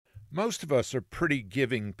Most of us are pretty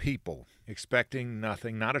giving people, expecting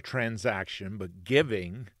nothing, not a transaction, but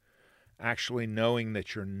giving, actually knowing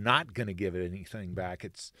that you're not going to give it anything back.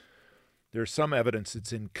 There's some evidence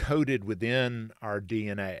it's encoded within our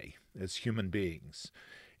DNA as human beings.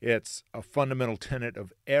 It's a fundamental tenet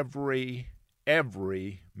of every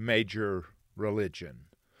major religion,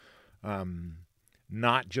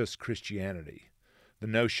 not just Christianity. The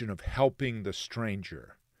notion of helping the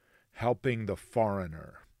stranger, helping the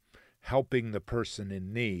foreigner, helping the person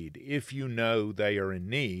in need, if you know they are in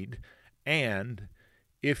need, and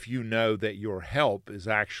if you know that your help is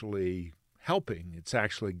actually helping, it's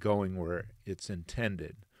actually going where it's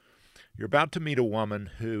intended. You're about to meet a woman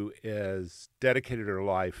who has dedicated her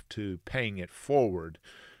life to paying it forward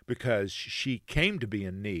because she came to be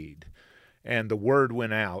in need, and the word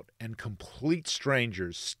went out, and complete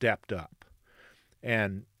strangers stepped up.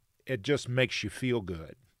 And it just makes you feel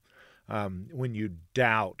good. When you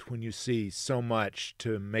doubt, when you see so much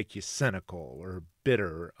to make you cynical or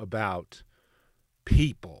bitter about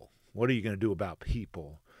people, what are you going to do about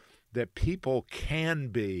people? That people can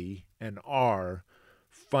be and are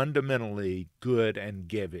fundamentally good and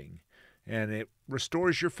giving. And it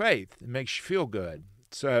restores your faith. It makes you feel good.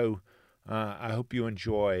 So I hope you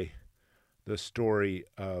enjoy the story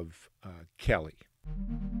of Kelly.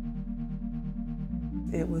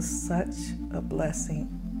 It was such a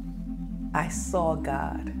blessing. I saw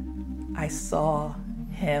God. I saw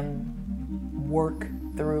Him work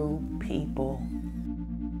through people.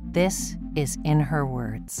 This is In Her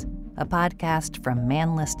Words, a podcast from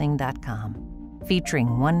manlistening.com,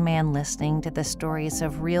 featuring one man listening to the stories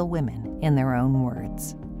of real women in their own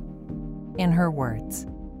words. In Her Words,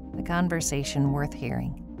 a conversation worth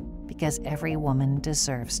hearing, because every woman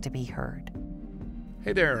deserves to be heard.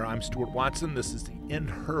 Hey there, I'm Stuart Watson. This is the In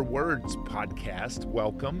Her Words podcast.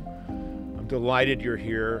 Welcome. I'm delighted you're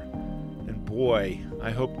here. And boy, I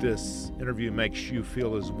hope this interview makes you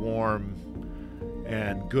feel as warm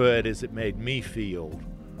and good as it made me feel.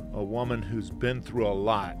 A woman who's been through a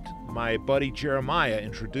lot. My buddy Jeremiah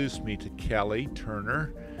introduced me to Kelly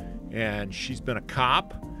Turner, and she's been a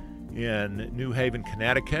cop in New Haven,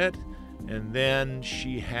 Connecticut. And then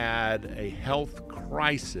she had a health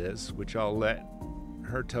crisis, which I'll let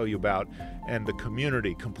her tell you about, and the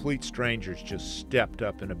community, complete strangers, just stepped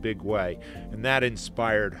up in a big way, and that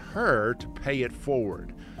inspired her to pay it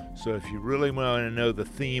forward. So if you really want to know the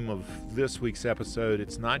theme of this week's episode,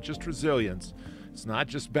 it's not just resilience, it's not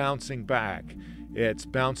just bouncing back, it's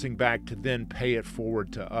bouncing back to then pay it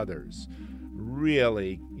forward to others.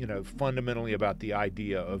 Really, fundamentally about the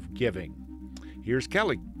idea of giving. Here's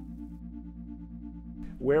Kelly.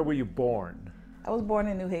 Where were you born? I was born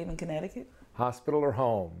in New Haven, Connecticut. Hospital or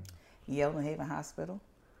home? Yale New Haven Hospital.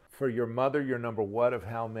 For your mother, you're number what of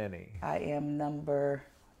how many? I am number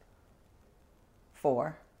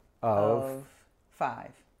 4 of of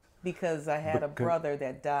 5, because I had a brother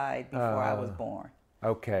that died before I was born.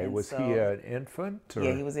 Okay, And was so- he an infant? Or?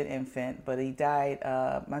 Yeah, he was an infant, but he died.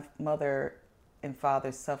 My mother and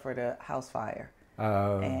father suffered a house fire,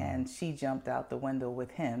 and she jumped out the window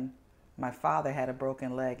with him. My father had a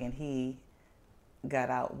broken leg, and he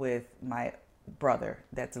got out with my brother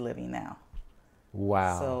that's living now.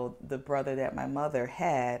 Wow. So the brother that my mother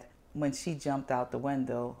had, when she jumped out the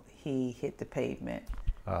window, he hit the pavement,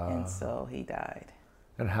 and so he died.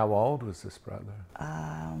 And how old was this brother?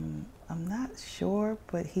 I'm not sure,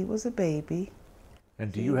 but he was a baby.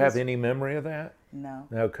 And do he you have was- any memory of that? No.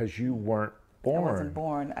 No, because you weren't born. I wasn't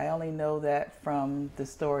born. I only know that from the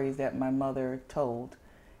stories that my mother told.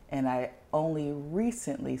 And I only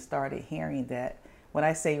recently started hearing that. When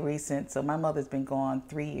I say recent, so my mother's been gone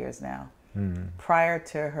 3 years now. Prior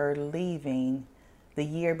to her leaving, the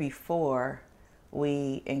year before,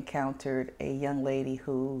 we encountered a young lady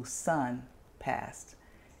whose son passed.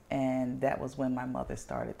 And that was when my mother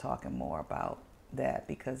started talking more about that,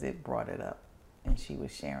 because it brought it up. And she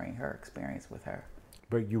was sharing her experience with her.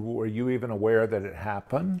 But were you even aware that it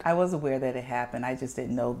happened? I was aware that it happened. I just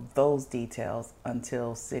didn't know those details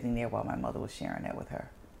until sitting there while my mother was sharing that with her.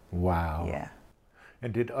 Wow. Yeah.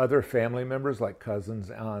 And did other family members, like cousins,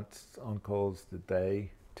 aunts, uncles, did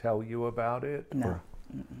they tell you about it? No. Or-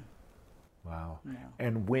 Wow. No.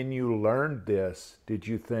 And when you learned this, did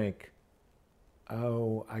you think,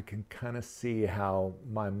 oh, I can kind of see how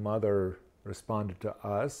my mother responded to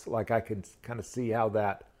us? Like I could kind of see how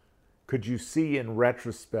that, could you see in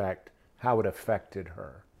retrospect how it affected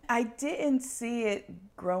her? I didn't see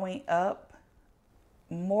it growing up,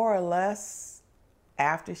 more or less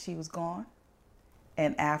after she was gone,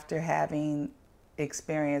 and after having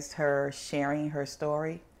experienced her sharing her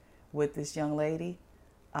story with this young lady.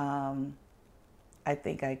 I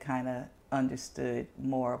think I kind of understood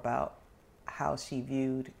more about how she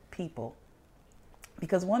viewed people.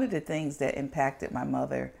 Because one of the things that impacted my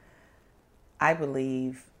mother, I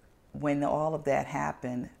believe, when all of that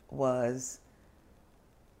happened was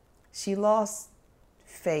she lost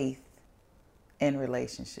faith in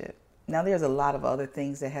relationship. Now there's a lot of other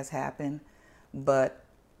things that has happened, but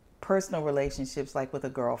personal relationships, like with a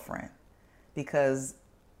girlfriend, because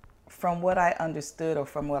from what I understood or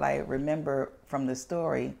from what I remember from the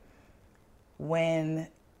story, when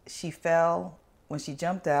she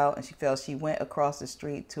jumped out and she fell, she went across the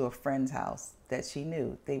street to a friend's house that she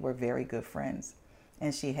knew. They were very good friends.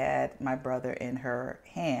 And she had my brother in her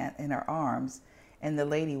arms, and the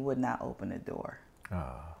lady would not open the door.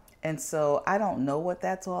 And so I don't know what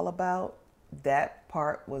that's all about. That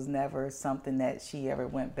part was never something that she ever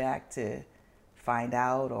went back to find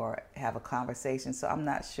out or have a conversation, so I'm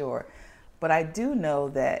not sure. But I do know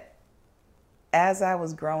that as I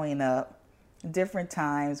was growing up, different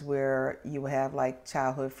times where you would have like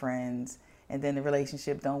childhood friends and then the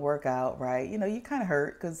relationship don't work out right, you kind of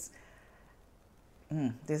hurt because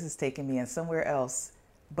this is taking me in somewhere else,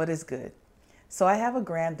 but it's good. So I have a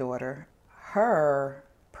granddaughter. Her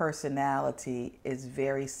personality is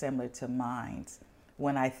very similar to mine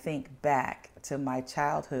when I think back to my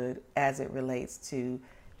childhood as it relates to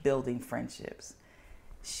building friendships.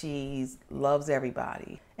 She loves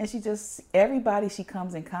everybody, and everybody she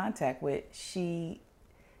comes in contact with, she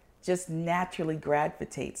just naturally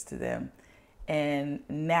gravitates to them and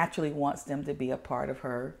naturally wants them to be a part of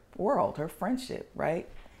her world, her friendship, right?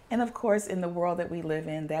 And of course, in the world that we live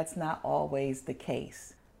in, that's not always the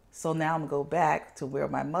case. So now I'm gonna go back to where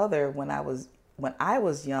my mother, when I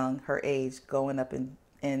was young, her age, going up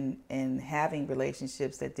and having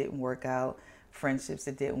relationships that didn't work out, friendships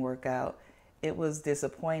that didn't work out, it was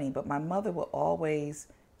disappointing. But my mother would always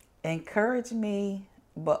encourage me,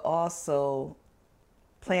 but also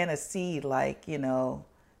plant a seed like,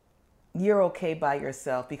 you're okay by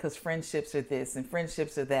yourself because friendships are this and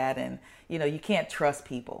friendships are that, and you can't trust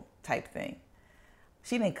people type thing.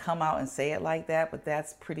 She didn't come out and say it like that, but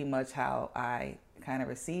that's pretty much how I kind of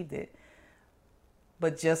received it.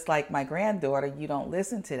 But just like my granddaughter, you don't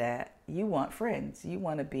listen to that. You want friends. You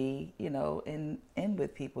want to be, in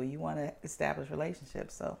with people. You want to establish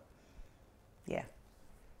relationships. So, yeah.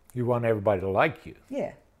 You want everybody to like you.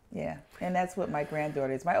 Yeah. Yeah. And that's what my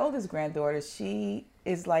granddaughter is. My oldest granddaughter, she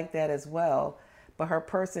is like that as well. But her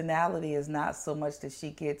personality is not so much that she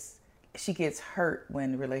gets hurt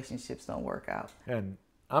when relationships don't work out. And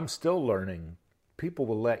I'm still learning. People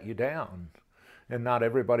will let you down. And not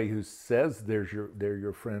everybody who says they're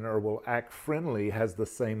your friend or will act friendly has the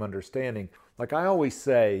same understanding. Like I always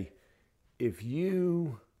say, if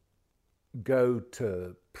you go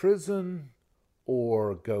to prison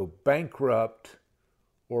or go bankrupt,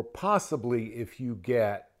 or possibly if you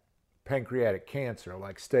get pancreatic cancer,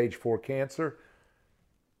 like stage 4 cancer,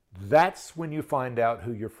 that's when you find out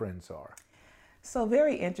who your friends are. So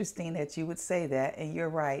very interesting that you would say that, and you're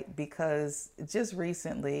right, because just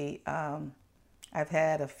recently I've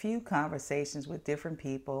had a few conversations with different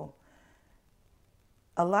people.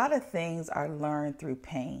 A lot of things are learned through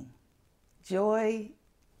pain. Joy,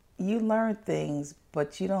 you learn things,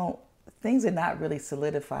 but things are not really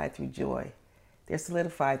solidified through joy. They're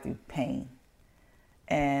solidified through pain.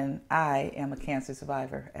 And I am a cancer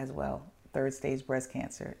survivor as well, 3rd stage breast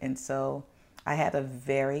cancer. And so I had a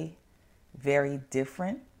very, very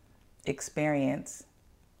different experience,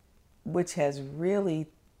 which has really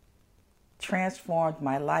transformed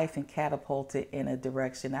my life and catapulted in a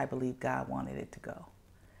direction I believe God wanted it to go.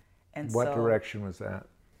 And what direction was that?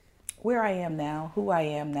 Where I am now, who I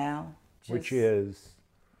am now. Which is?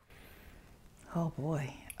 Oh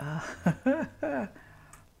boy.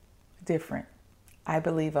 Different. I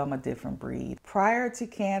believe I'm a different breed. Prior to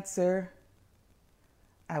cancer,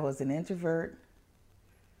 I was an introvert,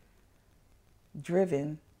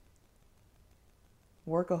 driven,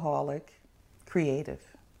 workaholic, creative.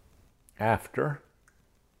 After?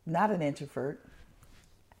 Not an introvert.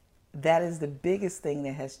 That is the biggest thing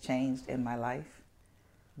that has changed in my life,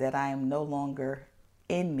 that I am no longer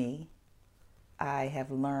in me. I have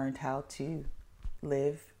learned how to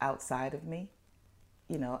live outside of me,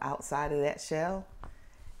 outside of that shell.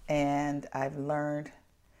 And I've learned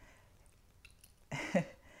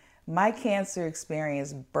my cancer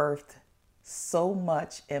experience birthed so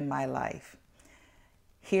much in my life.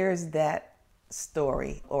 Here's that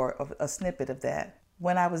story, or a snippet of that.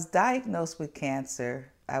 When I was diagnosed with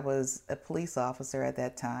cancer, I was a police officer at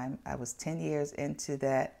that time. I was 10 years into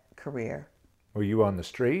that career. Were you on the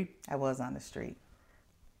street? I was on the street.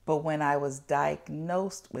 But when I was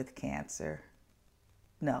diagnosed with cancer,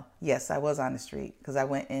 No, yes, I was on the street because I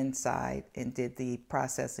went inside and did the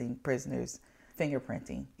processing prisoners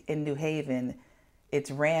fingerprinting. In New Haven,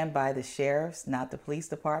 it's ran by the sheriffs, not the police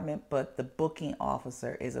department, but the booking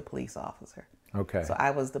officer is a police officer. Okay. So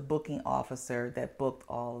I was the booking officer that booked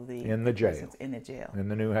all of the in the jail. prisons in the jail. In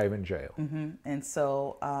the New Haven jail. And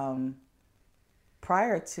so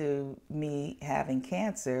prior to me having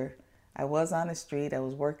cancer, I was on the street. I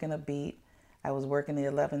was working a beat. I was working the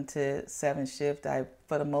 11 to 7 shift. I,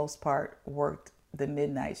 for the most part, worked the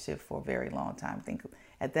midnight shift for a very long time. I think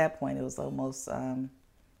at that point it was almost,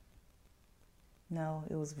 no,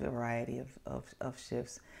 it was a variety of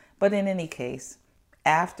shifts. But in any case,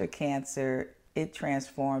 after cancer, it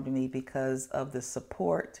transformed me because of the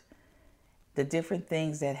support, the different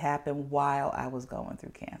things that happened while I was going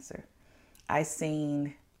through cancer. I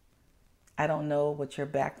don't know what your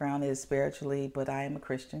background is spiritually, but I am a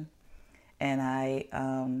Christian. And I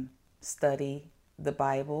study the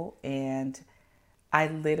Bible, and I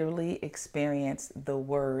literally experienced the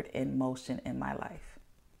word in motion in my life.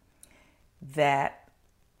 That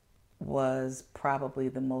was probably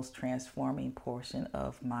the most transforming portion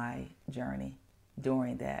of my journey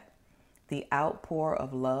during that. The outpour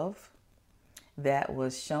of love that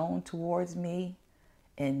was shown towards me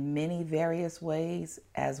in many various ways,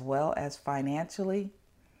 as well as financially,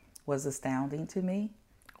 was astounding to me.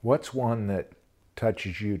 What's one that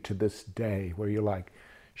touches you to this day where you're like,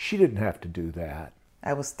 she didn't have to do that?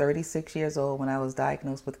 I was 36 years old when I was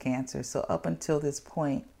diagnosed with cancer. So up until this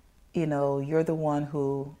point, you know, you're the one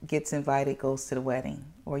who gets invited, goes to the wedding,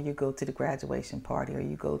 or you go to the graduation party, or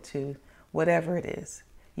you go to whatever it is.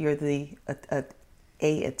 You're the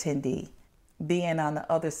attendee. Being on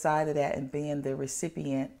the other side of that and being the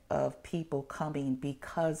recipient of people coming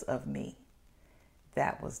because of me,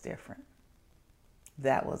 that was different.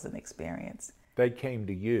 That was an experience. They came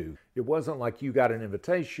to you. It wasn't like you got an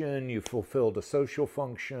invitation, you fulfilled a social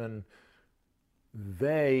function.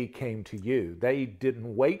 They came to you. They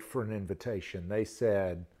didn't wait for an invitation. They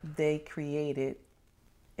said... They created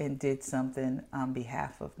and did something on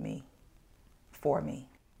behalf of me, for me.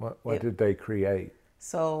 What did they create?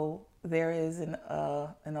 So there is an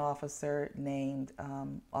officer named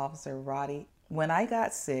Officer Roddy. When I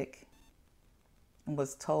got sick,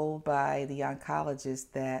 was told by the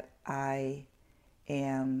oncologist that I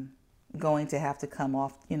am going to have to come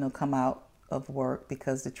out of work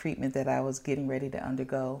because the treatment that I was getting ready to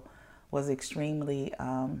undergo was extremely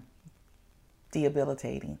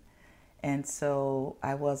debilitating. And so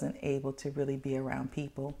I wasn't able to really be around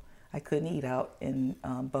people. I couldn't eat out in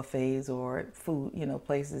buffets or food,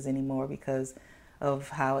 places anymore because of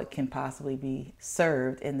how it can possibly be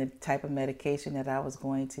served, and the type of medication that was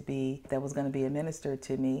going to be administered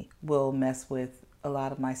to me will mess with a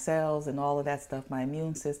lot of my cells and all of that stuff, my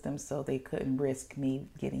immune system, so they couldn't risk me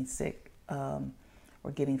getting sick or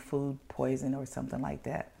getting food poison or something like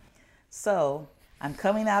that. So I'm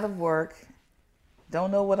coming out of work,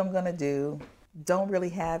 don't know what I'm gonna do, don't really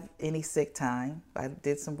have any sick time. I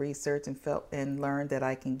did some research and learned that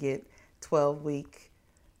I can get 12-week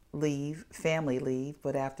leave, family leave,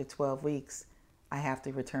 but after 12 weeks, I have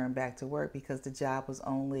to return back to work because the job was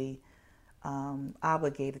only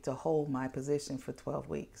obligated to hold my position for 12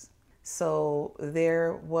 weeks. So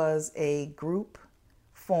there was a group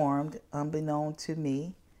formed, unbeknown to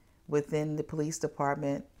me, within the police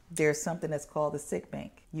department. There's something that's called the sick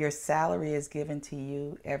bank. Your salary is given to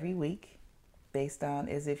you every week based on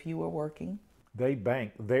as if you were working. They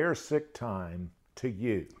bank their sick time to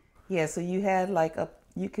you. Yeah, so you had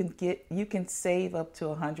you can save up to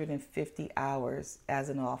 150 hours as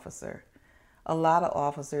an officer. A lot of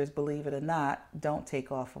officers, believe it or not, don't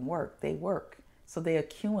take off from work. They work. So they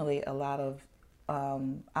accumulate a lot of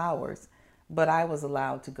hours. But I was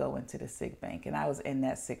allowed to go into the sick bank, and I was in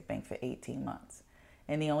that sick bank for 18 months.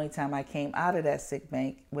 And the only time I came out of that sick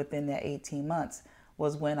bank within that 18 months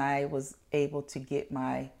was when I was able to get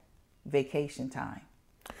my vacation time.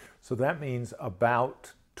 So that means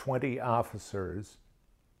about 20 officers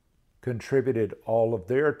contributed all of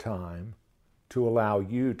their time to allow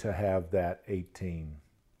you to have that 18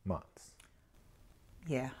 months.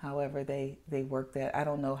 Yeah, however they work that. I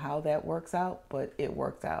don't know how that works out, but it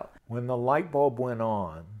worked out. When the light bulb went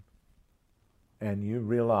on and you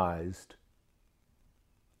realized,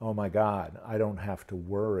 oh my God, I don't have to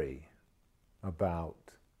worry about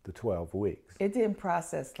the 12 weeks. It didn't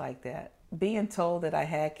process like that. Being told that I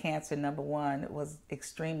had cancer, number one, was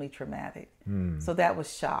extremely traumatic. So that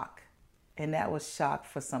was shock. And that was shock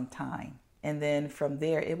for some time. And then from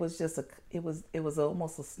there, it was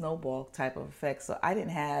almost a snowball type of effect. So I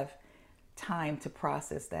didn't have time to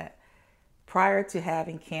process that. Prior to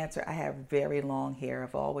having cancer, I have very long hair.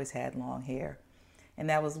 I've always had long hair. And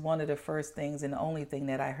that was one of the first things and the only thing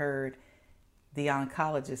that I heard the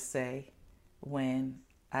oncologist say when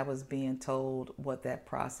I was being told what that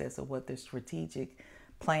process or what the strategic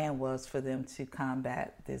plan was for them to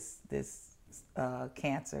combat this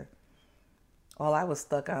cancer. All I was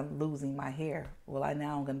stuck on losing my hair. Well,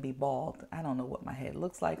 now I'm going to be bald. I don't know what my head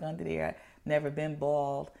looks like under there. I've never been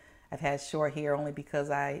bald. I've had short hair only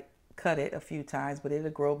because I cut it a few times, but it'll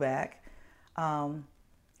grow back. So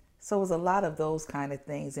it was a lot of those kind of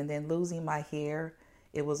things. And then losing my hair,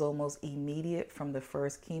 it was almost immediate from the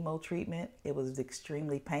first chemo treatment. It was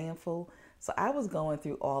extremely painful. So I was going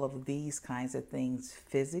through all of these kinds of things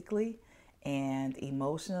physically and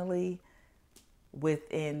emotionally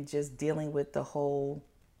within just dealing with the whole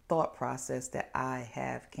thought process that I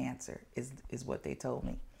have cancer is what they told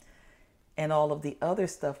me. And all of the other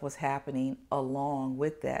stuff was happening along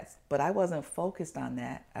with that. But I wasn't focused on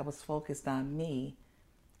that. I was focused on me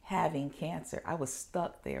having cancer. I was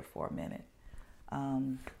stuck there for a minute.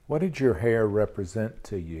 What did your hair represent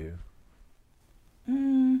to you?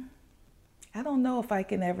 I don't know if I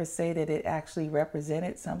can ever say that it actually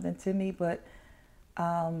represented something to me, but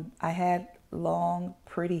I had long,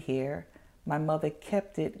 pretty hair. My mother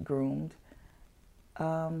kept it groomed.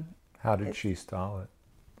 How did she style it?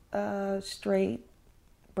 Straight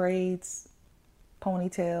braids,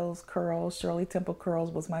 ponytails, curls. Shirley Temple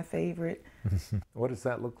curls was my favorite. What does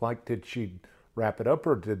that look like? Did she wrap it up,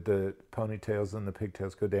 or did the ponytails and the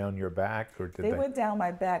pigtails go down your back, or did they went down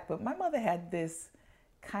my back? But my mother had this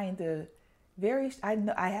kind of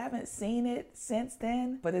I haven't seen it since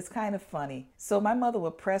then, but it's kind of funny. So my mother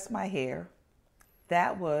would press my hair.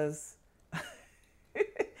 That was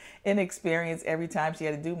an experience every time she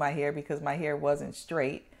had to do my hair because my hair wasn't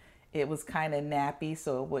straight. It was kind of nappy,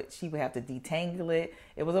 so she would have to detangle it.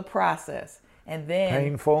 It was a process. And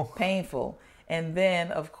then painful. And then,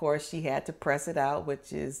 of course, she had to press it out,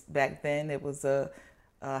 which is, back then, it was a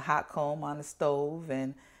hot comb on the stove.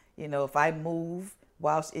 And, if I move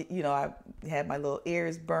whilst, I had my little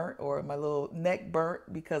ears burnt or my little neck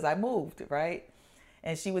burnt because I moved, right?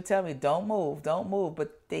 And she would tell me, don't move.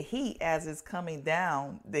 But the heat as it's coming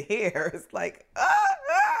down the hair is like,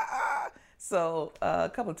 So a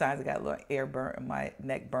couple of times I got a little air burnt and my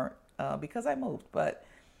neck burnt because I moved. But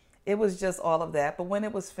it was just all of that. But when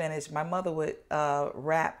it was finished, my mother would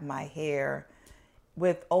wrap my hair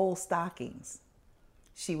with old stockings.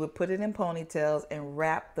 She would put it in ponytails and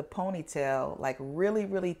wrap the ponytail like really,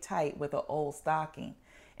 really tight with an old stocking.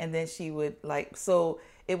 And then she would so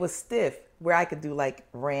it was stiff where I could do like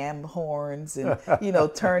ram horns and,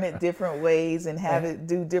 turn it different ways and have it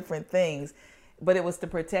do different things. But it was to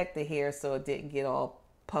protect the hair so it didn't get all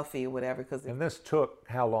puffy or whatever. And this took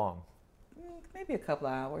how long? Maybe a couple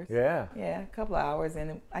of hours. Yeah. Yeah, a couple of hours.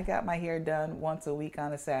 And I got my hair done once a week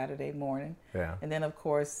on a Saturday morning. Yeah. And then, of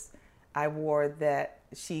course, I wore that.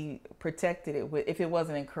 She protected it with, if it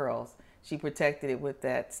wasn't in curls, she protected it with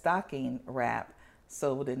that stocking wrap.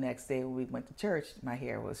 So the next day when we went to church, my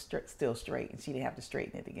hair was still straight and she didn't have to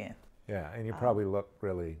straighten it again. Yeah, and you probably look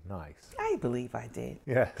really nice. I believe I did.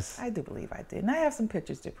 Yes. I do believe I did. And I have some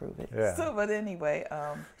pictures to prove it. Yeah. So, but anyway.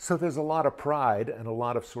 So there's a lot of pride and a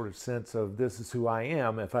lot of sort of sense of this is who I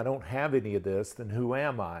am. If I don't have any of this, then who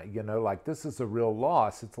am I? This is a real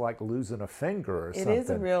loss. It's like losing a finger or something. It is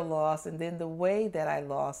a real loss. And then the way that I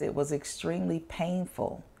lost it was extremely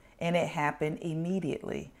painful. And it happened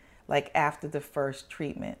immediately, like after the first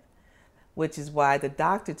treatment. Which is why the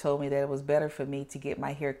doctor told me that it was better for me to get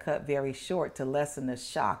my hair cut very short to lessen the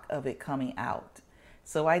shock of it coming out.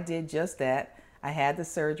 So I did just that. I had the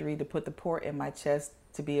surgery to put the port in my chest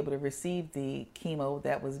to be able to receive the chemo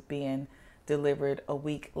that was being delivered a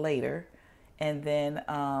week later. And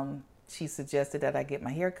then she suggested that I get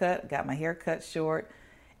my hair cut, got my hair cut short.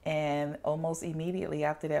 And almost immediately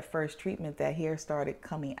after that first treatment, that hair started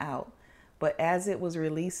coming out. But as it was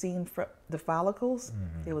releasing the follicles,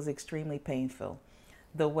 it was extremely painful.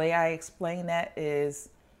 The way I explain that is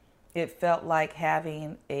it felt like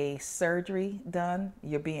having a surgery done.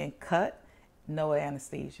 You're being cut, no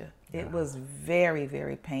anesthesia. Yeah. It was very,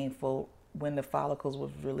 very painful when the follicles was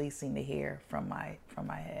releasing the hair from my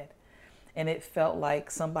head. And it felt like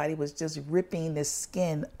somebody was just ripping the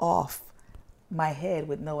skin off my head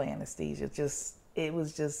with no anesthesia. It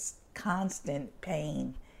was just constant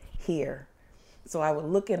pain here. So I would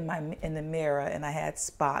look in the mirror and I had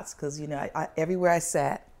spots because, everywhere I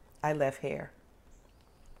sat, I left hair.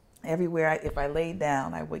 Everywhere, if I laid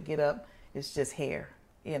down, I would get up, it's just hair,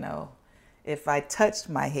 If I touched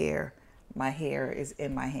my hair is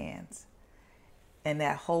in my hands. And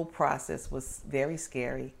that whole process was very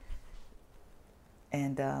scary.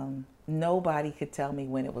 And nobody could tell me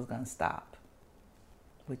when it was going to stop,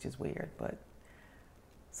 which is weird. But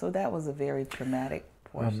so that was a very traumatic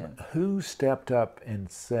portion. Who stepped up and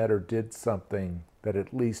said or did something that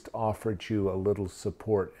at least offered you a little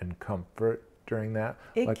support and comfort during that?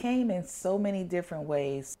 It came in so many different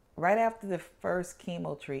ways. Right after the first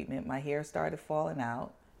chemo treatment, my hair started falling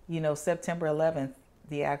out. You know, September 11th,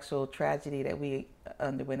 the actual tragedy that we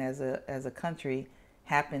underwent as a country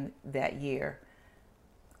happened that year.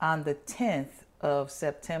 On the 10th of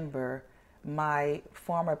September, my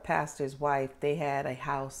former pastor's wife, they had a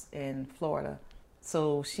house in Florida.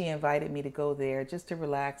 So she invited me to go there just to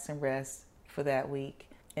relax and rest for that week.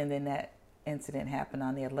 And then that incident happened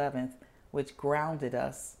on the 11th, which grounded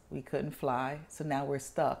us. We couldn't fly, so now we're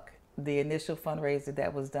stuck. The initial fundraiser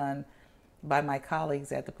that was done by my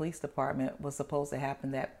colleagues at the police department was supposed to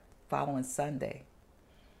happen that following Sunday.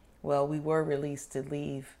 Well, we were released to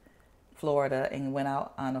leave Florida and went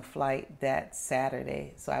out on a flight that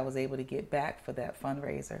Saturday, so I was able to get back for that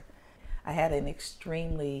fundraiser. I had an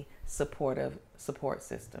extremely supportive support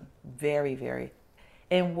system, very, very,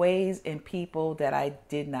 in ways and people that I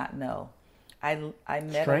did not know. I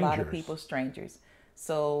met a lot of people, strangers.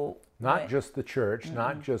 So not just the church,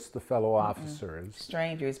 not just the fellow officers.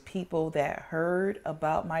 Strangers, people that heard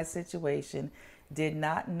about my situation, did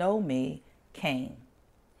not know me, came.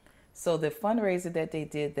 So the fundraiser that they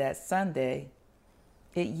did that Sunday,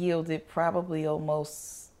 it yielded probably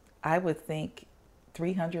almost, I would think,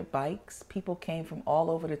 300 bikes. People came from all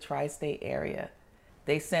over the tri-state area.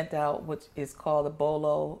 They sent out what is called a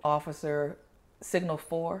BOLO, Officer Signal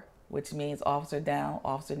 4, which means officer down,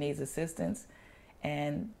 officer needs assistance.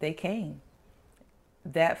 And they came.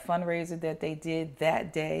 That fundraiser that they did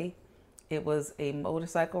that day, it was a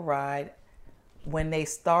motorcycle ride. When they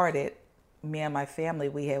started, me and my family,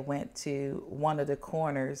 we had went to one of the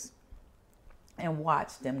corners and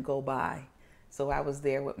watched them go by. So I was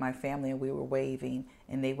there with my family and we were waving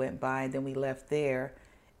and they went by, and then we left there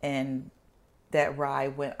and that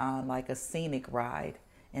ride went on like a scenic ride,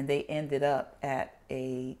 and they ended up at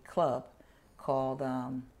a club called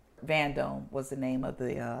Vandome was the name of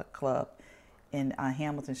the club on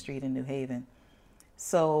Hamilton Street in New Haven.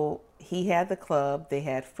 So he had the club, they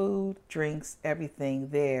had food, drinks, everything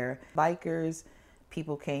there. Bikers,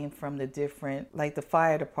 people came from the different, like the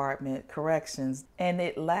fire department, corrections. And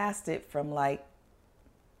it lasted from like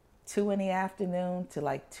 2 in the afternoon to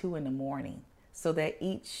like 2 in the morning. So that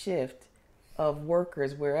each shift of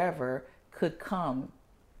workers wherever could come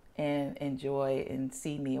and enjoy and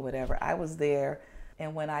see me or whatever. I was there,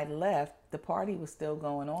 and when I left, the party was still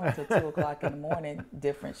going on until 2 o'clock in the morning,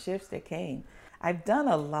 different shifts that came. I've done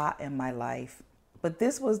a lot in my life, but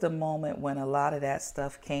this was the moment when a lot of that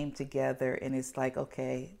stuff came together, and it's like,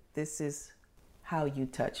 okay, this is how you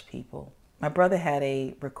touch people. My brother had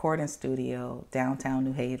a recording studio downtown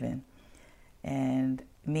New Haven, and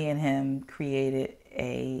me and him created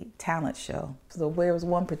a talent show. So there was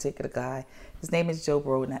one particular guy, his name is Joe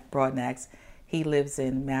Broadnax. He lives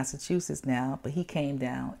in Massachusetts now, but he came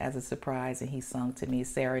down as a surprise and he sung to me,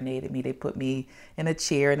 serenaded me. They put me in a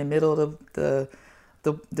chair in the middle of the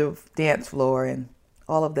dance floor, and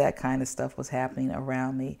all of that kind of stuff was happening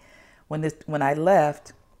around me. When I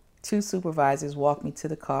left, 2 supervisors walked me to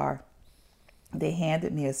the car. They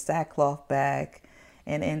handed me a sackcloth bag,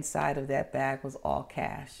 and inside of that bag was all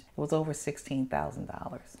cash. It was over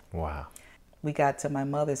 $16,000. Wow. We got to my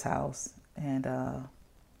mother's house, and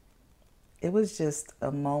it was just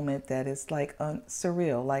a moment that is like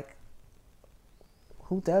surreal. Like,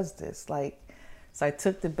 who does this? Like, so I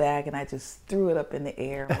took the bag and I just threw it up in the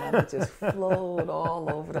air, and it just flowed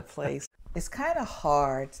all over the place. It's kind of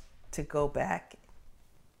hard to go back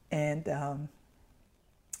and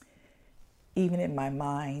even in my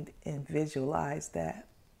mind and visualize that,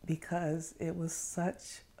 because it was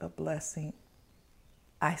such a blessing.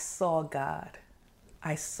 I saw God.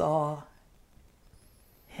 I saw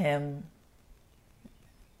him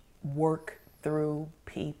work through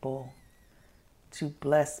people to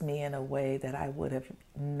bless me in a way that I would have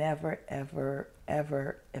never, ever,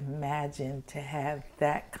 ever imagined to have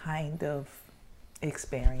that kind of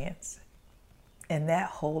experience. And that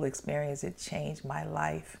whole experience, it changed my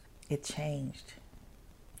life. It changed.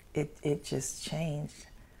 It just changed.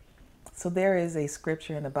 So there is a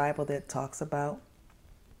scripture in the Bible that talks about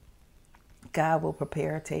God will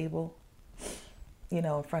prepare a table,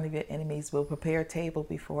 in front of your enemies, will prepare a table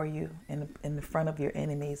before you in the front of your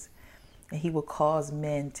enemies. And he will cause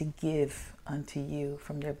men to give unto you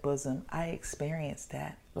from their bosom. I experienced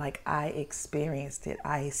that. like I experienced it.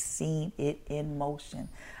 I seen it in motion.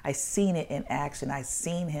 I seen it in action. I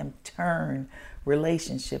seen him turn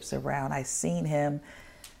relationships around. I seen him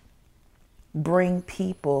bring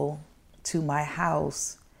people to my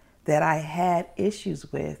house that I had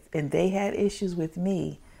issues with, and they had issues with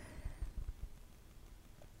me.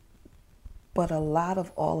 But a lot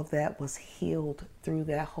of all of that was healed through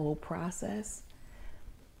that whole process,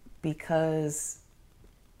 because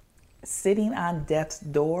sitting on death's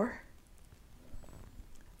door,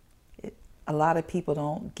 a lot of people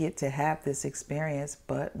don't get to have this experience,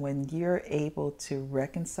 but when you're able to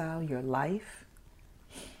reconcile your life,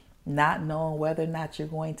 not knowing whether or not you're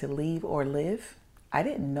going to leave or live, I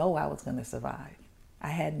didn't know I was going to survive. I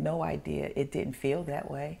had no idea. It didn't feel that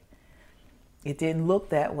way. It didn't look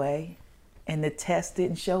that way. And the test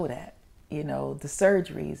didn't show that. You know, the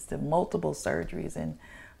surgeries, the multiple surgeries and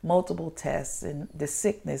multiple tests and the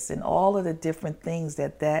sickness and all of the different things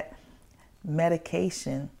that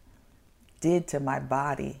medication did to my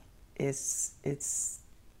body, it's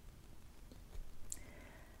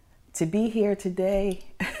to be here today.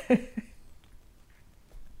 It's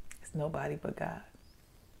nobody but God.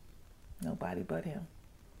 Nobody but him.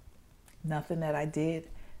 Nothing that I did,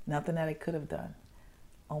 nothing that I could have done.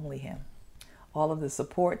 Only him. All of the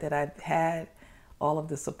support that I've had, all of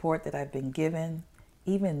the support that I've been given,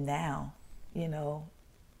 even now, you know,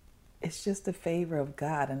 it's just a favor of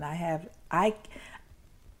God. And I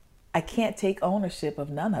can't take ownership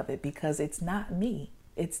of none of it, because it's not me.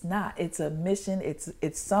 It's not. It's a mission.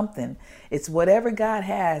 It's something. It's whatever God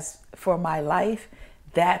has for my life.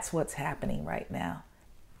 That's what's happening right now.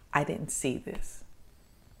 I didn't see this.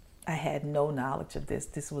 I had no knowledge of this.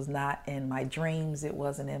 This was not in my dreams. It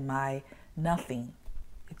wasn't in my nothing.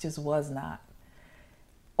 It just was not.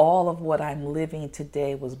 All of what I'm living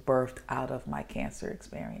today was birthed out of my cancer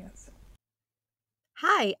experience.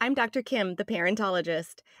 Hi, I'm Dr. Kim, the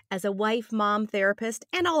parentologist. As a wife, mom, therapist,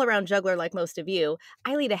 and all-around juggler like most of you,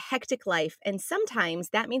 I lead a hectic life, and sometimes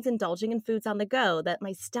that means indulging in foods on the go that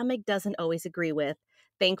my stomach doesn't always agree with.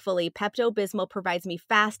 Thankfully, Pepto-Bismol provides me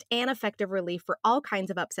fast and effective relief for all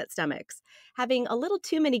kinds of upset stomachs. Having a little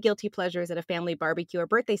too many guilty pleasures at a family barbecue or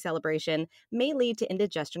birthday celebration may lead to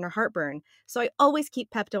indigestion or heartburn, so I always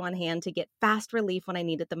keep Pepto on hand to get fast relief when I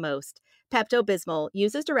need it the most. Pepto-Bismol,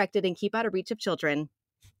 use as directed and keep out of reach of children.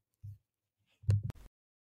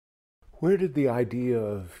 Where did the idea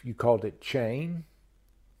of, you called it chain?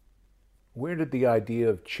 Where did the idea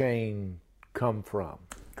of chain come from?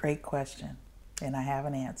 Great question. And I have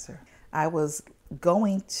an answer. I was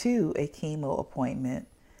going to a chemo appointment,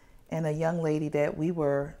 and a young lady that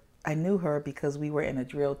I knew her because we were in a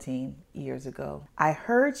drill team years ago. I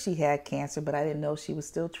heard she had cancer, but I didn't know she was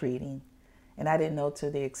still treating. And I didn't know to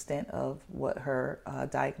the extent of what her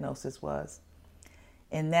diagnosis was.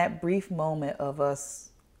 In that brief moment of us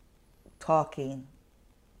talking,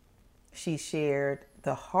 she shared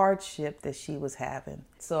the hardship that she was having.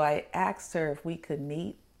 So I asked her if we could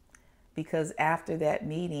meet, because after that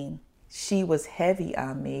meeting, she was heavy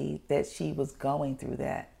on me that she was going through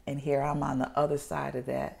that. And here I'm on the other side of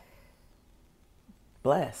that,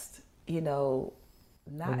 blessed, you know,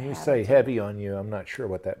 not When you say heavy on you, I'm not sure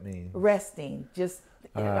what that means. Resting, just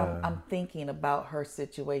I'm thinking about her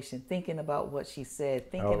situation, thinking about what she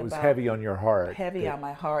said, thinking it was about heavy on your heart. Heavy on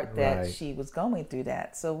my heart that Right. she was going through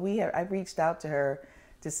that. So I reached out to her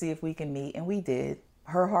to see if we can meet, and we did.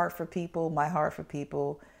 Her heart for people, my heart for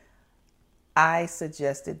people. I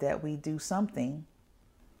suggested that we do something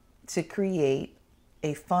to create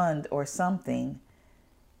a fund or something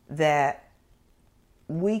that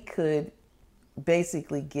we could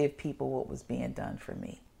basically give people what was being done for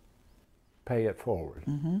me. Pay it forward.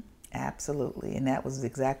 Mm-hmm. Absolutely. And that was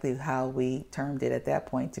exactly how we termed it at that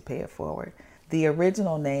point, to pay it forward. The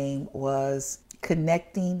original name was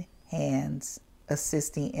Connecting Hands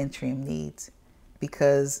Assisting Interim Needs,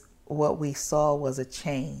 because what we saw was a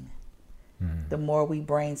chain. The more we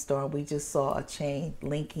brainstormed, we just saw a chain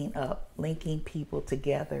linking up, linking people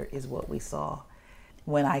together is what we saw.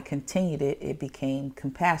 When I continued it, it became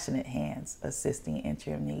Compassionate Hands Assisting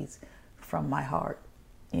Interim Needs, from my heart,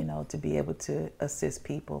 you know, to be able to assist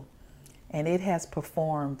people. And it has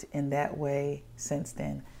performed in that way since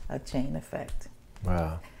then, a chain effect.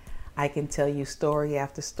 Wow. I can tell you story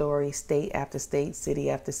after story, state after state, city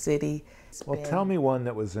after city. Well, tell me one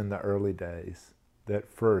that was in the early days,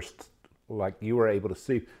 that first, like you were able to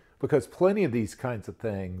see, because plenty of these kinds of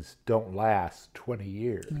things don't last 20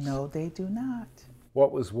 years. No, they do not.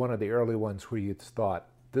 What was one of the early ones where you thought,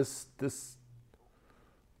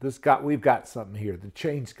 we've got something here. The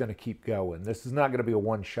chain's going to keep going. This is not going to be a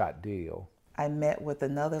one-shot deal. I met with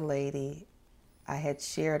another lady. I had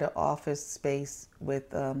shared an office space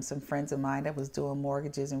with some friends of mine that was doing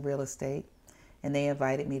mortgages and real estate, and they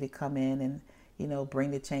invited me to come in and, you know,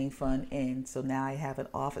 bring the chain fund in. So now I have an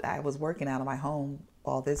office. I was working out of my home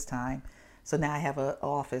all this time, so now I have an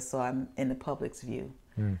office, so I'm in the public's view.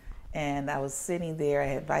 And I was sitting there. I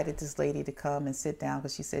invited this lady to come and sit down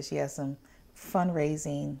because she said she has some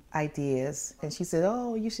fundraising ideas, and she said,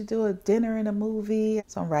 oh, you should do a dinner and a movie.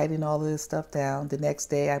 So I'm writing all of this stuff down. The next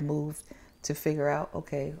day I moved to figure out,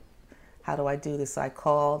 okay, how do I do this? So I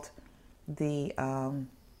called the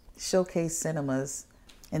Showcase Cinemas,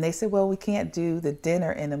 and they said, well, we can't do the dinner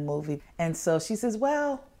and a movie. And so she says,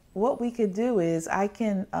 well, what we could do is I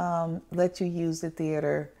can let you use the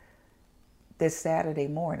theater this Saturday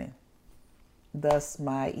morning. Thus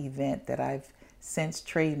my event that I've since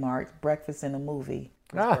trademarked, Breakfast in a Movie,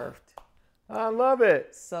 was birthed. I love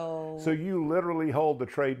it. So you literally hold the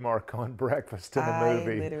trademark on Breakfast in a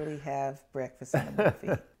Movie. I literally have Breakfast in a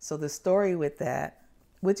Movie. So the story with that,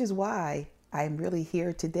 which is why I'm really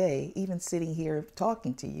here today, even sitting here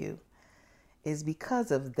talking to you, is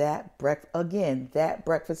because of that that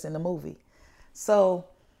Breakfast in a Movie. So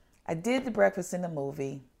I did the Breakfast in a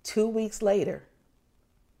Movie. 2 weeks later,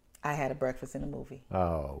 I had a Breakfast in a Movie.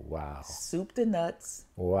 Oh, wow. Soup to nuts.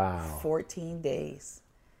 Wow. 14 days.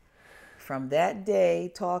 From that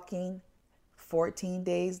day talking, 14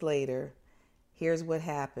 days later, here's what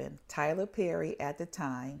happened. Tyler Perry at the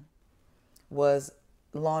time was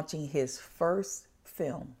launching his first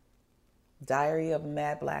film, Diary of a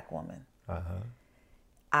Mad Black Woman.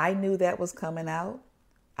 I knew that was coming out.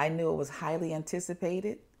 I knew it was highly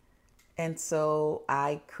anticipated. And so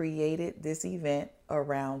I created this event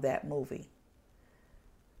around that movie.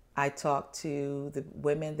 I talked to the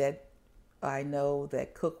women that I know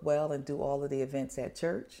that cook well and do all of the events at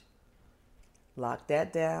church. Locked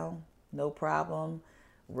that down, no problem.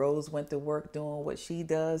 Rose went to work doing what she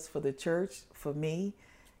does for the church, for me.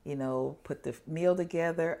 You know, put the meal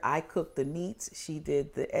together. I cooked the meats. She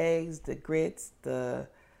did the eggs, the grits, and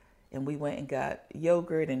we went and got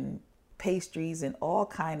yogurt and pastries and all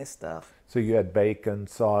kind of stuff. So you had bacon,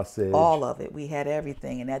 sausage. All of it. We had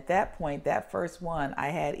everything. And at that point, that first one, I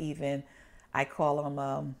had even, I call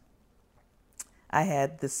them, I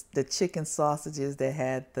had the chicken sausages that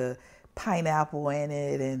had the pineapple in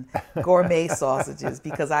it and gourmet sausages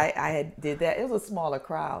because I had did that. It was a smaller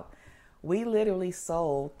crowd. We literally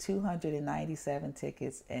sold 297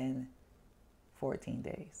 tickets in 14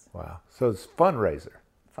 days. Wow. So it's fundraiser.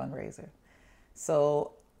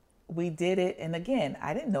 So we did it. And again,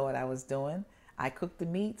 I didn't know what I was doing. I cooked the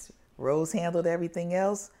meats. Rose handled everything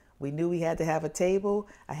else. We knew we had to have a table.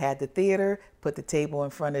 I had the theater, put the table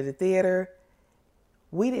in front of the theater.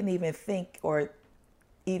 We didn't even think or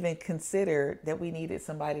even consider that we needed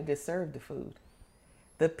somebody to serve the food.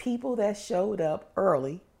 The people that showed up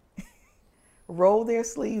early rolled their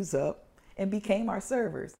sleeves up and became our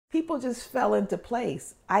servers. People just fell into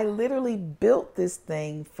place. I literally built this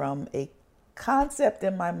thing from a concept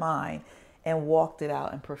in my mind and walked it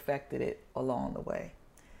out and perfected it along the way.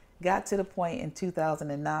 Got to the point in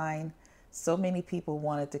 2009, so many people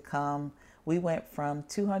wanted to come. We went from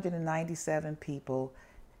 297 people.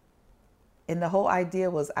 And the whole idea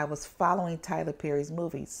was I was following Tyler Perry's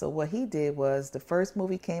movies. So what he did was the first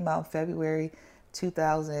movie came out in February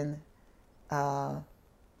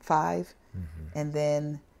 2005. And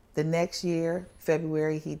then the next year,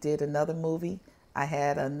 February, he did another movie. I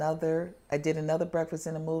did another Breakfast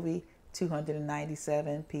in a Movie,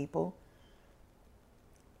 297 people.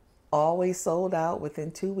 Always sold out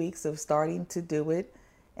within 2 weeks of starting to do it.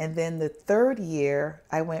 And then the third year,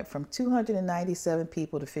 I went from 297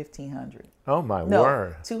 people to 1,500. Oh, my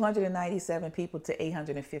word. 297 people to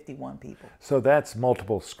 851 people. So that's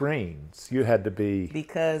multiple screens. You had to be...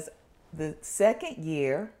 Because the second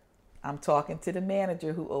year, I'm talking to the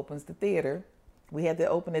manager who opens the theater. We had to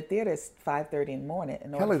open the theater at 5:30 in the morning.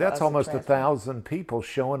 Kelly, that's almost 1,000 people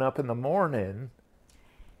showing up in the morning.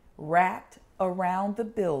 Wrapped around the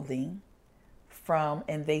building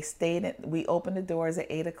we opened the doors at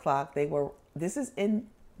 8 o'clock. This is in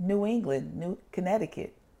New England,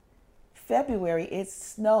 Connecticut. February, it's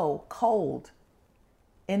snow, cold,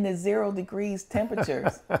 in the 0 degrees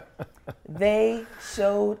temperatures. They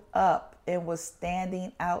showed up and was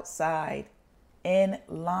standing outside in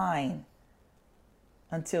line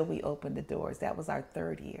until we opened the doors. That was our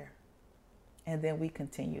third year. And then we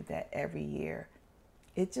continued that every year.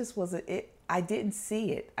 It just was, I didn't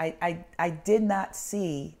see it. I did not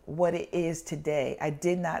see what it is today. I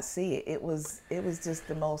did not see it. It was just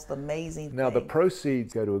the most amazing thing. Now the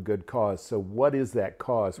proceeds go to a good cause. So what is that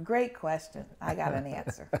cause? Great question. I got an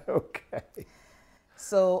answer. Okay.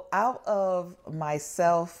 So out of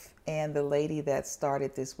myself and the lady that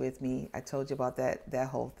started this with me, I told you about that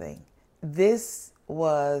whole thing.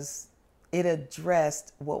 It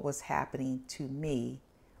addressed what was happening to me,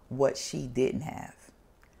 what she didn't have.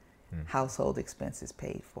 Household expenses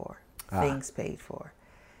paid for, things paid for.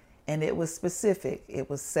 And it was specific. It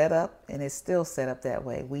was set up, and it's still set up that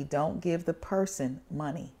way. We don't give the person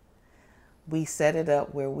money. We set it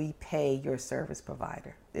up where we pay your service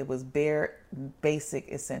provider. It was bare, basic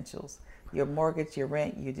essentials. Your mortgage, your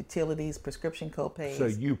rent, your utilities, prescription copays. So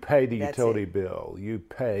you pay the utility bill, you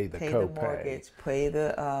pay the copay. The mortgage, pay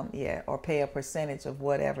the, or pay a percentage of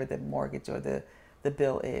whatever the mortgage or the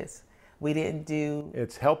bill is. We didn't do...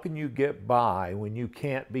 It's helping you get by when you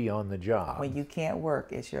can't be on the job. When you can't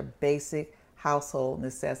work. It's your basic household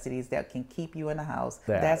necessities that can keep you in the house.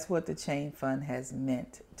 That's what the Chain Fund has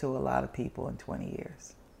meant to a lot of people in 20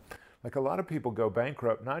 years. Like, a lot of people go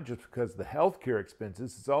bankrupt not just because of the healthcare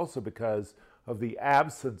expenses, it's also because of the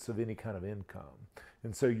absence of any kind of income.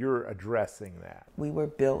 And so you're addressing that. We were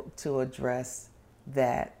built to address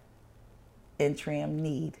that interim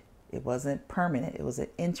need. It wasn't permanent. It was an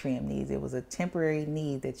interim need. It was a temporary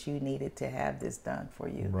need that you needed to have this done for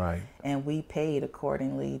you. Right. And we paid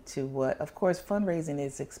accordingly to what, of course, fundraising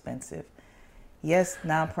is expensive. Yes,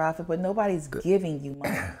 nonprofit, but nobody's giving you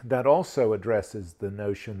money. That also addresses the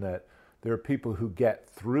notion that there are people who get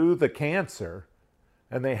through the cancer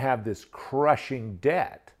and they have this crushing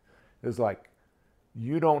debt. It's like,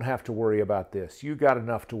 you don't have to worry about this. You got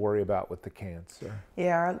enough to worry about with the cancer.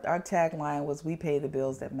 Yeah, our tagline was, we pay the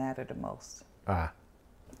bills that matter the most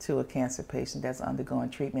to a cancer patient that's undergoing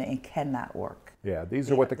treatment and cannot work. Yeah, these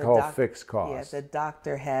are what they call fixed costs. Yeah, the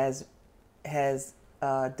doctor has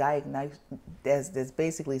diagnosed, has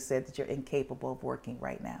basically said that you're incapable of working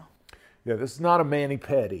right now. Yeah, this is not a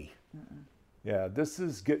mani-pedi. Yeah, this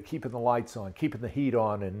is keeping the lights on, keeping the heat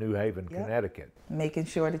on in New Haven, Connecticut. Making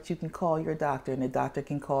sure that you can call your doctor and the doctor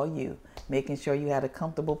can call you. Making sure you had a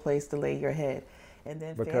comfortable place to lay your head. And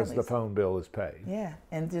then because the phone bill is paid. Yeah,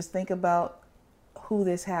 and just think about who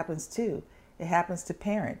this happens to. It happens to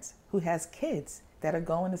parents who has kids that are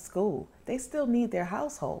going to school. They still need their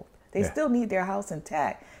household. They still need their house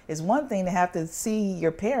intact. It's one thing to have to see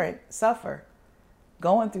your parent suffer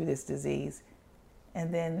going through this disease,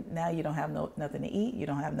 and then now you don't have nothing to eat, you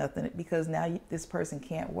don't have nothing, because now this person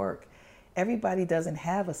can't work. Everybody doesn't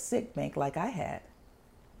have a sick bank like I had.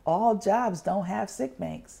 All jobs don't have sick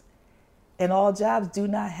banks. And all jobs do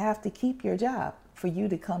not have to keep your job for you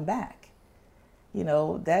to come back. You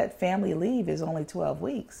know, that family leave is only 12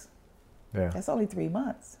 weeks. Yeah. That's only 3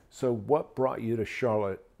 months. So what brought you to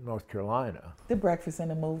Charlotte, North Carolina? The Breakfast in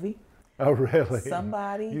the Movie. Oh, really?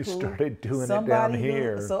 You started doing it down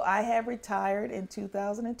here. So I had retired in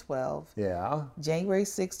 2012. Yeah. January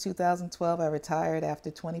 6, 2012, I retired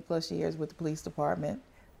after 20 plus years with the police department.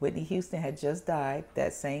 Whitney Houston had just died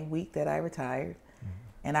that same week that I retired.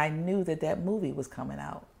 And I knew that movie was coming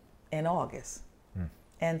out in August.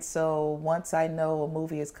 And so once I know a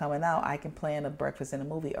movie is coming out, I can plan a Breakfast in a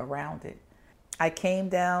Movie around it. I came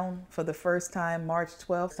down for the first time March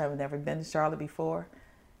 12th. I've never been to Charlotte before.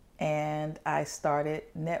 And I started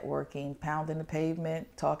networking, pounding the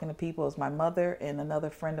pavement, talking to people. It was my mother and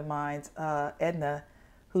another friend of mine, Edna,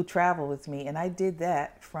 who traveled with me. And I did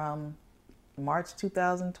that from March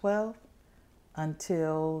 2012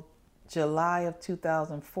 until July of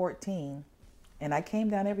 2014. And I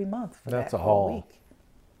came down every month for That's that a haul. week.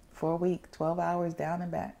 For a week, 12 hours down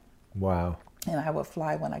and back. Wow. And I would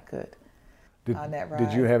fly when I could. On that ride.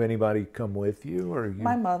 Did you have anybody come with you, or you?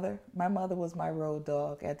 My mother was my road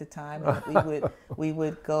dog at the time. We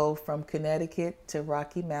would go from Connecticut to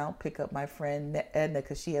Rocky Mount, pick up my friend Edna,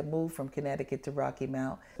 because she had moved from Connecticut to Rocky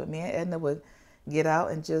Mount. But me and Edna would get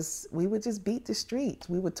out and we would just beat the streets.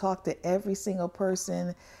 We would talk to every single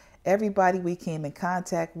person, everybody we came in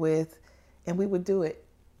contact with, and we would do it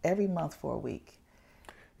every month for a week.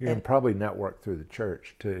 You can probably network through the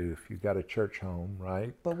church too, if you got a church home,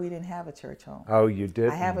 right? But we didn't have a church home. Oh, you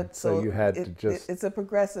didn't? I have a, so you had to just... It's a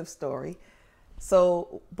progressive story.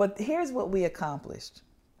 So, but here's what we accomplished.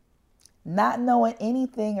 Not knowing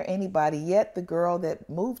anything or anybody yet, the girl that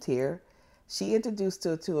moved here, she introduced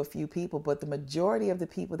to a few people, but the majority of the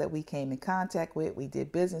people that we came in contact with, we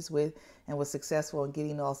did business with, and was successful in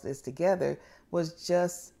getting all this together, was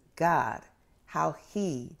just God, how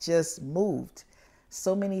he just moved.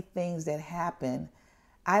 So many things that happen.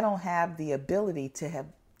 I don't have the ability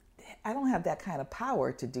I don't have that kind of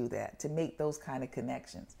power to do that, to make those kind of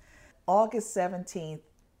connections. August 17th,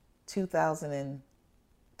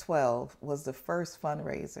 2012 was the first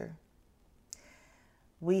fundraiser.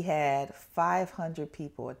 We had 500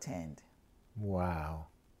 people attend. Wow.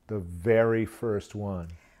 The very first one.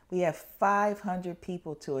 We have 500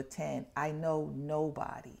 people to attend. I know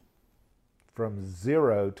nobody. From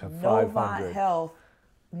 0 to 500.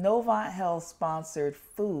 Novant Health sponsored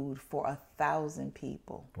food for 1,000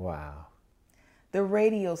 people. Wow. The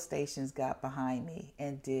radio stations got behind me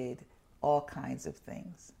and did all kinds of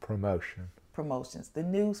things. Promotions. The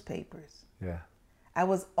newspapers. Yeah. I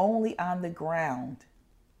was only on the ground,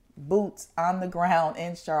 boots on the ground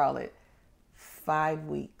in Charlotte, 5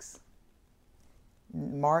 weeks.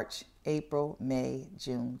 March, April, May,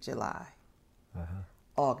 June, July.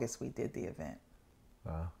 August we did the event.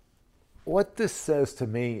 What this says to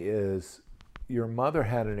me is your mother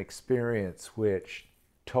had an experience which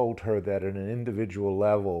told her that at an individual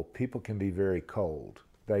level, people can be very cold.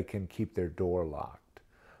 They can keep their door locked.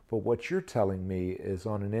 But what you're telling me is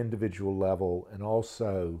on an individual level, and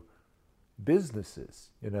also businesses.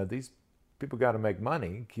 You know, these people got to make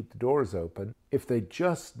money, keep the doors open. If they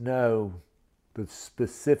just know the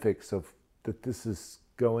specifics of that this is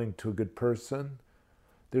going to a good person,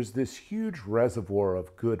 there's this huge reservoir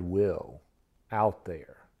of goodwill out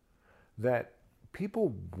there that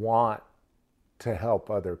people want to help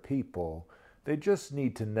other people. They just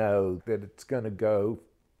need to know that it's going to go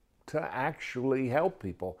to actually help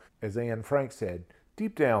people. As Anne Frank said,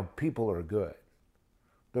 deep down, people are good.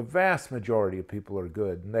 The vast majority of people are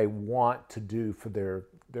good, and they want to do for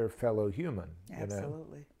their fellow human.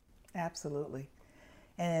 Absolutely. You know? Absolutely.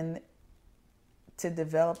 And to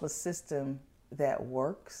develop a system that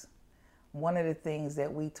works, one of the things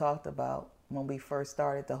that we talked about when we first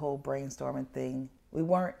started the whole brainstorming thing, we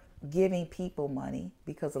weren't giving people money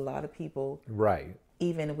because a lot of people, right,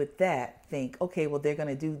 even with that, think, okay, well, they're going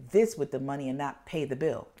to do this with the money and not pay the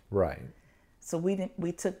bill. Right. So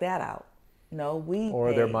we took that out. No,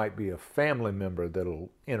 or there might be a family member that'll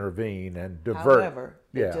intervene and divert. However,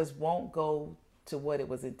 it just won't go to what it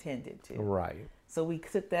was intended to. Right. So we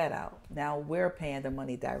took that out. Now we're paying the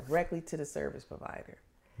money directly to the service provider.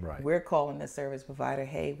 Right. We're calling the service provider,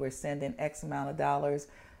 hey, we're sending X amount of dollars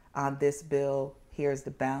on this bill. Here's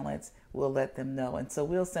the balance. We'll let them know. And so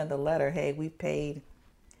we'll send a letter, hey, we paid,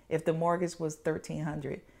 if the mortgage was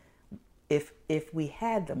 $1,300, if we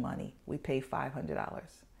had the money, we pay $500.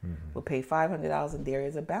 We'll pay $500 and there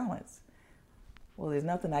is a balance. Well, there's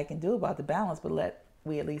nothing I can do about the balance, but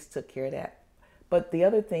we at least took care of that. But the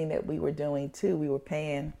other thing that we were doing too, we were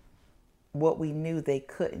paying what we knew they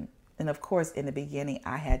couldn't. And of course, in the beginning,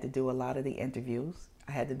 I had to do a lot of the interviews.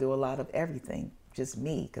 I had to do a lot of everything, just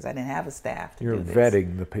me, because I didn't have a staff to do this. You're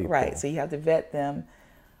vetting the people. Right, so you have to vet them.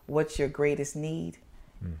 What's your greatest need?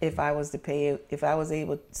 If I was to pay, if I was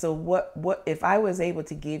able, so what if I was able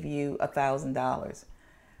to give you $1,000,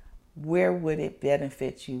 where would it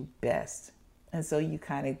benefit you best? And so you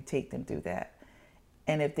kind of take them through that.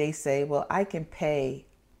 And if they say, well, I can pay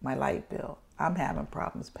my light bill, I'm having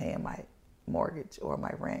problems paying my mortgage or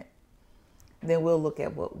my rent, then we'll look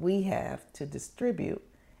at what we have to distribute.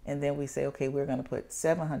 And then we say, okay, we're going to put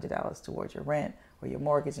 $700 towards your rent or your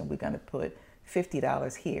mortgage, and we're going to put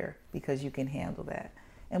 $50 here because you can handle that.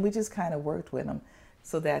 And we just kind of worked with them.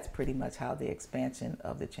 So that's pretty much how the expansion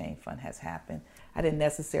of the Chain Fund has happened. I didn't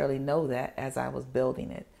necessarily know that as I was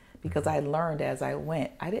building it because I learned as I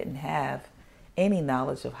went. I didn't have any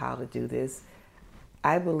knowledge of how to do this.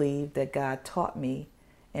 I believe that God taught me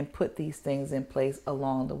and put these things in place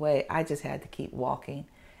along the way. I just had to keep walking,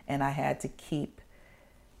 and I had to keep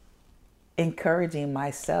encouraging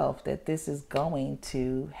myself that this is going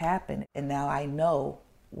to happen. And now I know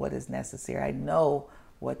what is necessary. I know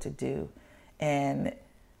what to do. And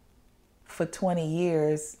for 20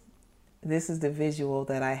 years, this is the visual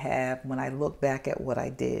that I have when I look back at what I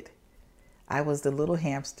did. I was the little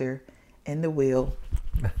hamster in the wheel,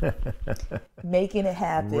 making it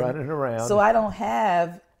happen. Running around. So I don't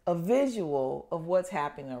have a visual of what's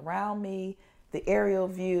happening around me, the aerial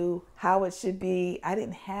view, how it should be. I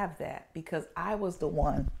didn't have that because I was the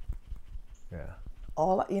one. Yeah.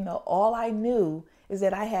 All I knew is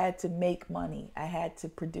that I had to make money. I had to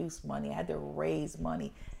produce money. I had to raise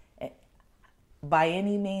money. By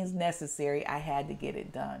any means necessary, I had to get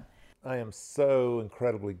it done. I am so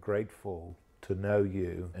incredibly grateful to know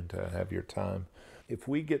you and to have your time. If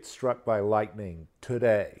we get struck by lightning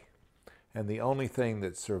today, and the only thing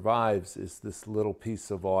that survives is this little piece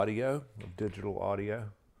of audio, of digital audio,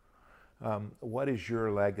 what is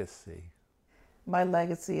your legacy? My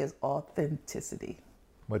legacy is authenticity.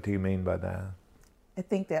 What do you mean by that? I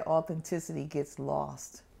think that authenticity gets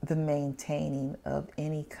lost. The maintaining of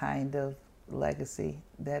any kind of legacy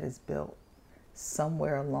that is built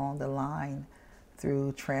somewhere along the line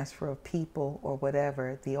through transfer of people or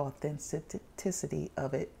whatever, the authenticity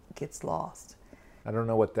of it gets lost. I don't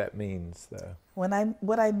know what that means, though. What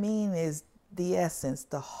I mean is the essence,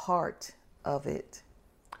 the heart of it.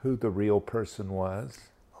 Who the real person was.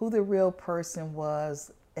 Who the real person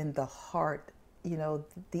was, and the heart,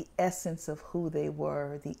 the essence of who they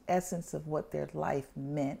were, the essence of what their life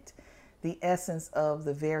meant, the essence of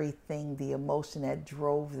the very thing, the emotion that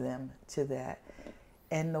drove them to that.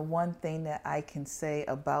 And the one thing that I can say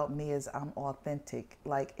about me is I'm authentic.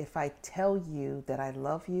 Like, if I tell you that I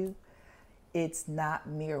love you, it's not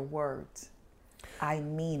mere words. I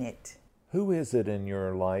mean it. Who is it in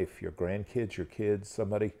your life, your grandkids, your kids,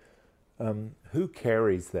 somebody, who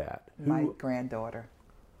carries that? My granddaughter,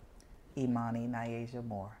 Imani Nyasia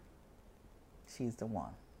Moore. She's the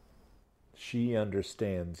one. She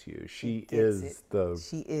understands you. She She is is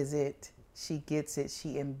it. She gets it.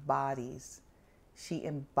 She embodies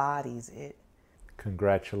it.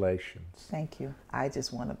 Congratulations. Thank you. I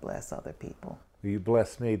just want to bless other people. You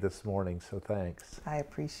blessed me this morning, so thanks. I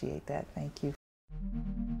appreciate that. Thank you.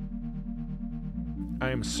 I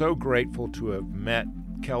am so grateful to have met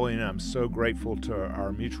Kelly, and I'm so grateful to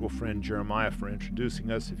our mutual friend Jeremiah for introducing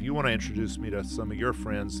us. If you want to introduce me to some of your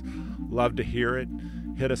friends, love to hear it.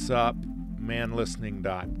 Hit us up,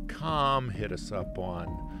 manlistening.com. Hit us up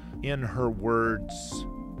on In Her Words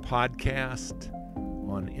podcast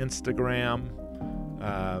on Instagram.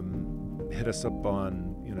 Hit us up on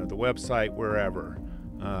the website, wherever.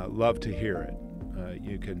 Love to hear it.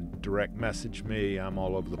 You can direct message me. I'm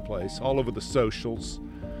all over the place, all over the socials.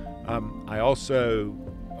 I also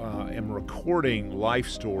am recording life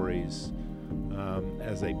stories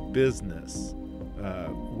as a business,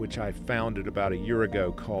 which I founded about a year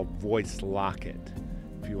ago, called Voice Locket,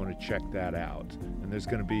 if you want to check that out. And there's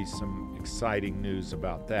going to be some exciting news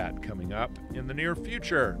about that coming up in the near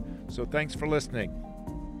future. So thanks for listening.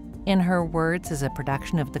 In Her Words is a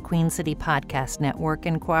production of the Queen City Podcast Network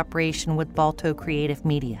in cooperation with Balto Creative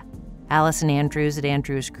Media. Allison Andrews at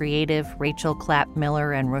Andrews Creative, Rachel Clapp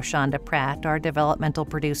Miller, and Roshonda Pratt are developmental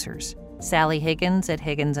producers. Sally Higgins at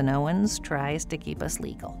Higgins & Owens tries to keep us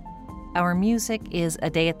legal. Our music is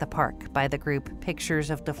A Day at the Park by the group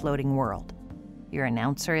Pictures of the Floating World. Your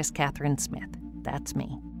announcer is Catherine Smith. That's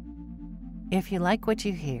me. If you like what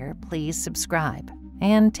you hear, please subscribe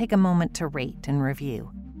and take a moment to rate and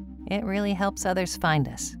review. It really helps others find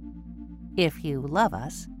us. If you love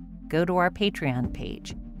us, go to our Patreon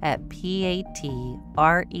page at patreon.com.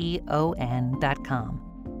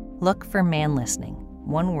 Look for Man Listening,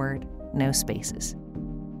 one word, no spaces.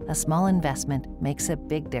 A small investment makes a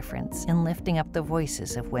big difference in lifting up the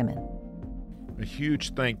voices of women. A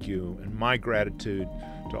huge thank you and my gratitude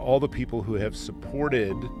to all the people who have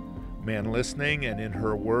supported Man Listening and In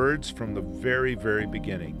Her Words from the very, very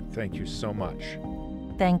beginning. Thank you so much.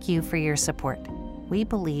 Thank you for your support. We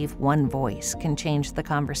believe one voice can change the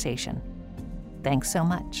conversation. Thanks so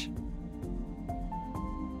much.